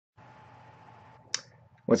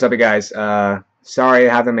What's up, you guys? Sorry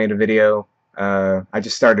I haven't made a video. I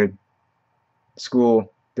just started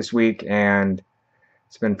school this week and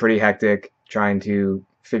it's been pretty hectic trying to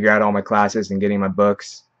figure out all my classes and getting my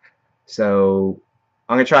books. So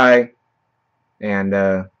I'm gonna try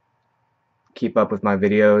and keep up with my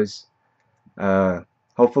videos.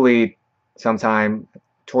 Hopefully sometime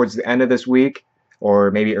towards the end of this week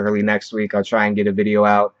or maybe early next week I'll try and get a video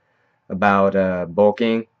out about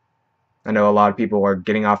bulking. I know a lot of people are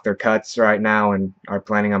getting off their cuts right now and are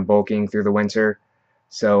planning on bulking through the winter.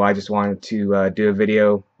 So I just wanted to do a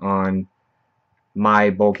video on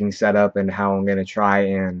my bulking setup and how I'm going to try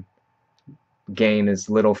and gain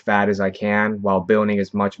as little fat as I can while building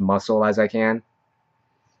as much muscle as I can.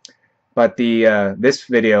 But this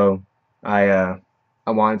video I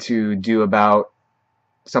want to do about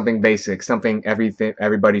something basic, something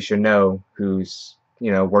everybody should know who's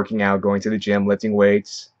working out, going to the gym, lifting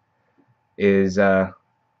weights. Is how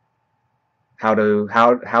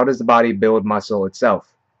does the body build muscle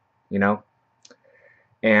itself,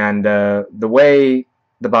 and the way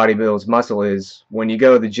the body builds muscle is when you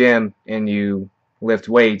go to the gym and you lift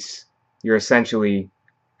weights, you're essentially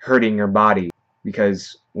hurting your body,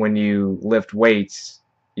 because when you lift weights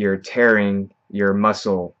you're tearing your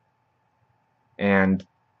muscle, and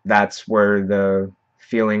that's where the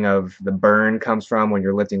feeling of the burn comes from. When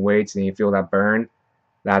you're lifting weights and you feel that burn,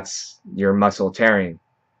 that's your muscle tearing,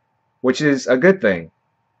 which is a good thing,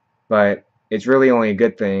 but it's really only a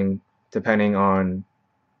good thing depending on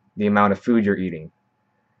the amount of food you're eating.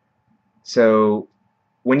 So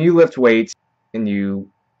when you lift weights and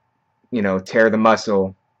you tear the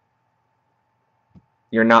muscle,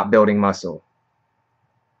 you're not building muscle.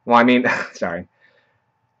 Well, I mean, sorry.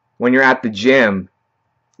 When you're at the gym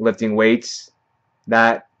lifting weights,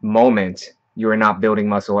 that moment you are not building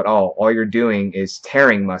muscle at all. All you're doing is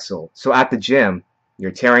tearing muscle. So at the gym,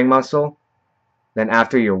 you're tearing muscle. Then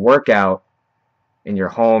after your workout and you're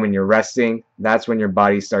home and you're resting, that's when your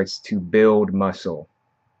body starts to build muscle.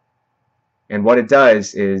 And what it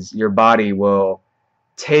does is your body will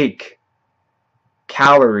take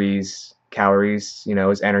calories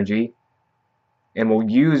is energy, and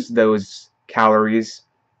will use those calories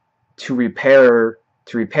to repair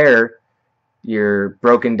your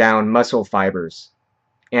broken down muscle fibers.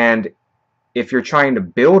 And if you're trying to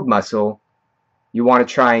build muscle, you want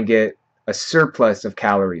to try and get a surplus of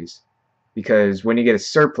calories, because when you get a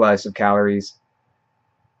surplus of calories,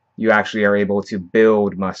 you actually are able to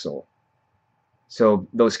build muscle. So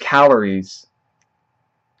those calories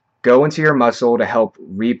go into your muscle to help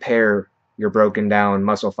repair your broken down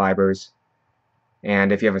muscle fibers.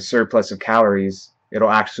 And if you have a surplus of calories,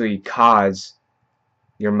 it'll actually cause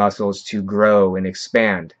your muscles to grow and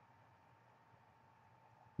expand.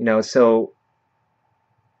 So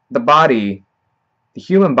the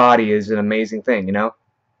human body is an amazing thing.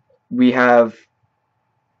 We have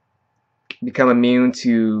become immune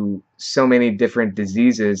to so many different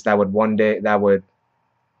diseases that would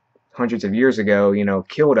hundreds of years ago,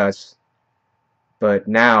 killed us. But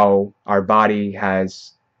now our body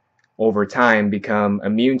has over time become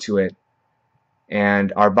immune to it.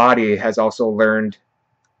 And our body has also learned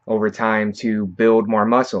over time to build more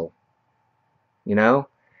muscle.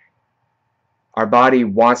 Our body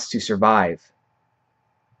wants to survive.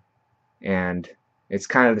 And it's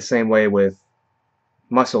kind of the same way with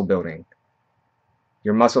muscle building.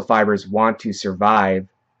 Your muscle fibers want to survive,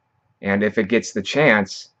 and if it gets the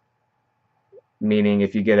chance, meaning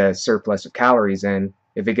if you get a surplus of calories in,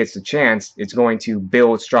 if it gets the chance, it's going to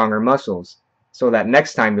build stronger muscles, so that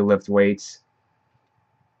next time you lift weights,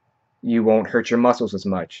 you won't hurt your muscles as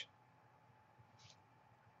much.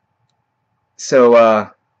 So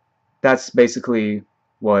that's basically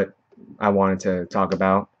what I wanted to talk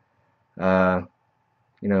about.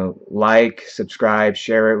 Like, subscribe,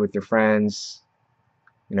 share it with your friends.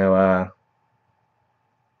 I'm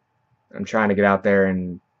trying to get out there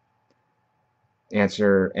and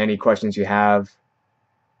answer any questions you have.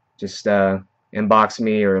 Just inbox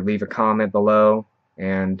me or leave a comment below,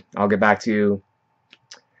 and I'll get back to you,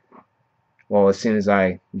 well, as soon as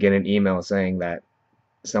I get an email saying that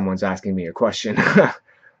someone's asking me a question.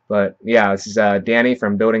 But yeah, this is Danny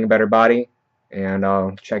from Building a Better Body, and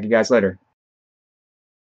I'll check you guys later.